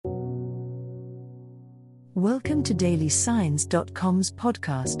Welcome to dailysigns.com's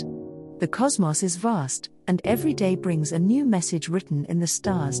podcast. The cosmos is vast, and every day brings a new message written in the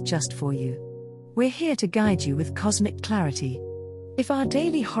stars just for you. We're here to guide you with cosmic clarity. If our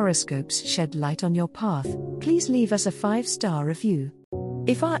daily horoscopes shed light on your path, please leave us a 5-star review.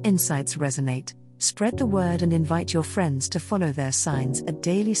 If our insights resonate, spread the word and invite your friends to follow their signs at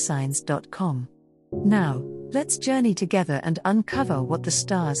dailysigns.com. Now, let's journey together and uncover what the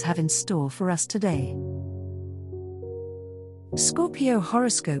stars have in store for us today. Scorpio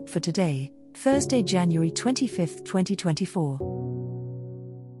horoscope for today, Thursday, January 25,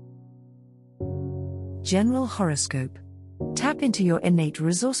 2024. General horoscope. Tap into your innate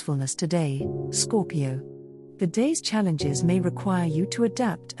resourcefulness today, Scorpio. The day's challenges may require you to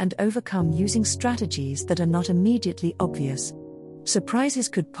adapt and overcome using strategies that are not immediately obvious. Surprises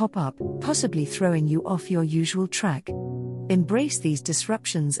could pop up, possibly throwing you off your usual track. Embrace these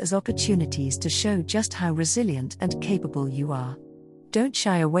disruptions as opportunities to show just how resilient and capable you are. Don't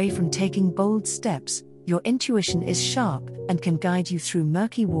shy away from taking bold steps. Your intuition is sharp and can guide you through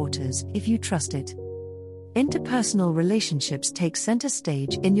murky waters if you trust it. Interpersonal relationships take center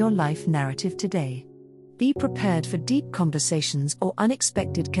stage in your life narrative today. Be prepared for deep conversations or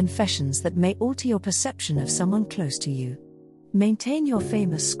unexpected confessions that may alter your perception of someone close to you. Maintain your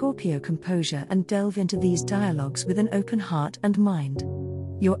famous Scorpio composure and delve into these dialogues with an open heart and mind.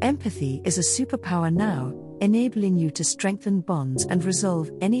 Your empathy is a superpower now, enabling you to strengthen bonds and resolve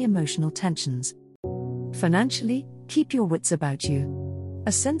any emotional tensions. Financially, keep your wits about you.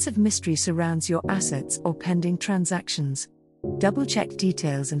 A sense of mystery surrounds your assets or pending transactions. Double-check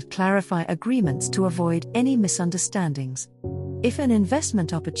details and clarify agreements to avoid any misunderstandings. If an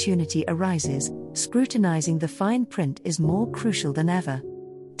investment opportunity arises, scrutinizing the fine print is more crucial than ever.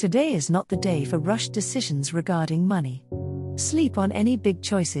 Today is not the day for rushed decisions regarding money. Sleep on any big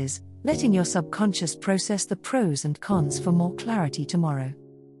choices, letting your subconscious process the pros and cons for more clarity tomorrow.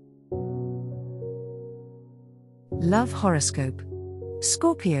 Love horoscope.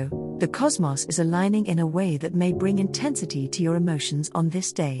 Scorpio, the cosmos is aligning in a way that may bring intensity to your emotions on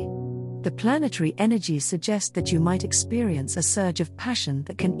this day. The planetary energies suggest that you might experience a surge of passion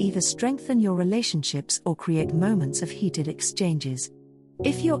that can either strengthen your relationships or create moments of heated exchanges.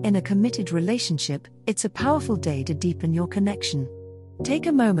 If you're in a committed relationship, it's a powerful day to deepen your connection. Take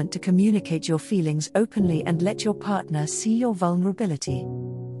a moment to communicate your feelings openly and let your partner see your vulnerability.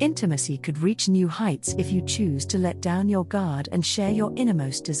 Intimacy could reach new heights if you choose to let down your guard and share your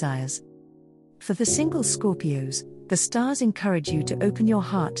innermost desires. For the single Scorpios, the stars encourage you to open your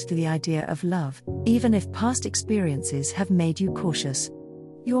heart to the idea of love, even if past experiences have made you cautious.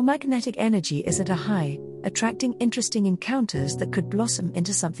 Your magnetic energy is at a high, attracting interesting encounters that could blossom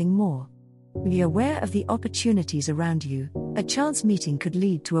into something more. Be aware of the opportunities around you. A chance meeting could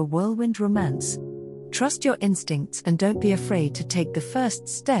lead to a whirlwind romance. Trust your instincts and don't be afraid to take the first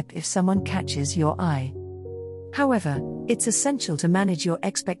step if someone catches your eye. However, it's essential to manage your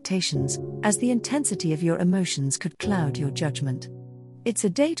expectations, as the intensity of your emotions could cloud your judgment. It's a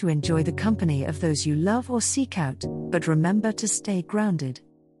day to enjoy the company of those you love or seek out, but remember to stay grounded.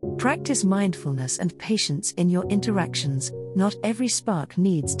 Practice mindfulness and patience in your interactions. Not every spark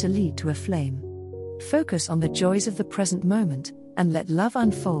needs to lead to a flame. Focus on the joys of the present moment, and let love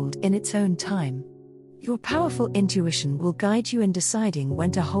unfold in its own time. Your powerful intuition will guide you in deciding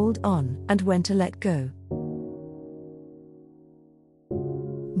when to hold on and when to let go.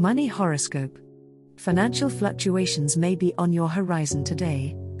 Money horoscope. Financial fluctuations may be on your horizon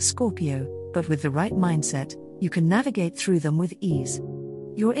today, Scorpio, but with the right mindset, you can navigate through them with ease.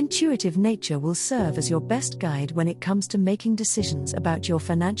 Your intuitive nature will serve as your best guide when it comes to making decisions about your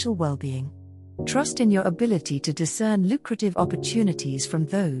financial well-being. Trust in your ability to discern lucrative opportunities from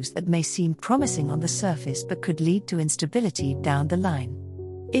those that may seem promising on the surface but could lead to instability down the line.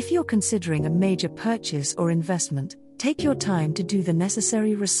 If you're considering a major purchase or investment, take your time to do the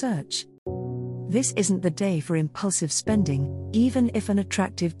necessary research. This isn't the day for impulsive spending, even if an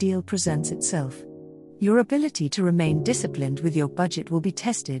attractive deal presents itself. Your ability to remain disciplined with your budget will be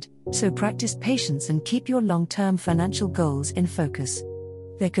tested, so practice patience and keep your long-term financial goals in focus.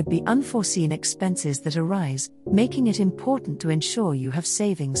 There could be unforeseen expenses that arise, making it important to ensure you have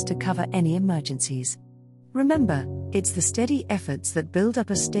savings to cover any emergencies. Remember, it's the steady efforts that build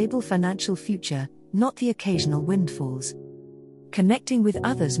up a stable financial future, not the occasional windfalls. Connecting with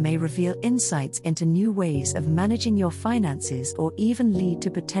others may reveal insights into new ways of managing your finances or even lead to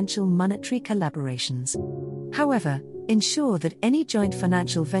potential monetary collaborations. However, ensure that any joint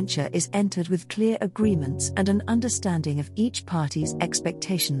financial venture is entered with clear agreements and an understanding of each party's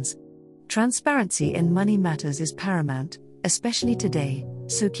expectations. Transparency in money matters is paramount, especially today,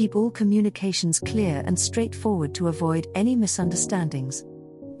 so keep all communications clear and straightforward to avoid any misunderstandings.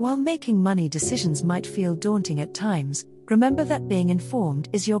 While making money decisions might feel daunting at times, remember that being informed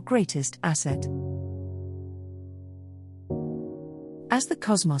is your greatest asset. As the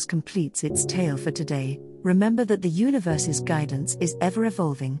cosmos completes its tale for today, remember that the universe's guidance is ever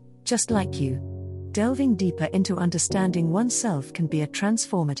evolving, just like you. Delving deeper into understanding oneself can be a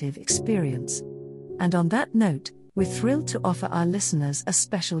transformative experience. And on that note, we're thrilled to offer our listeners a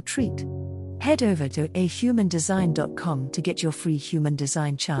special treat. Head over to ahumandesign.com to get your free human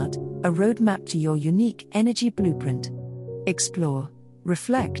design chart, a roadmap to your unique energy blueprint. Explore,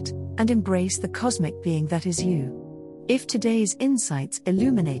 reflect, and embrace the cosmic being that is you. If today's insights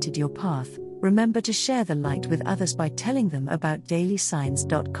illuminated your path, remember to share the light with others by telling them about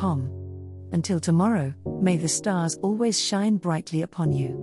dailysigns.com. Until tomorrow, may the stars always shine brightly upon you.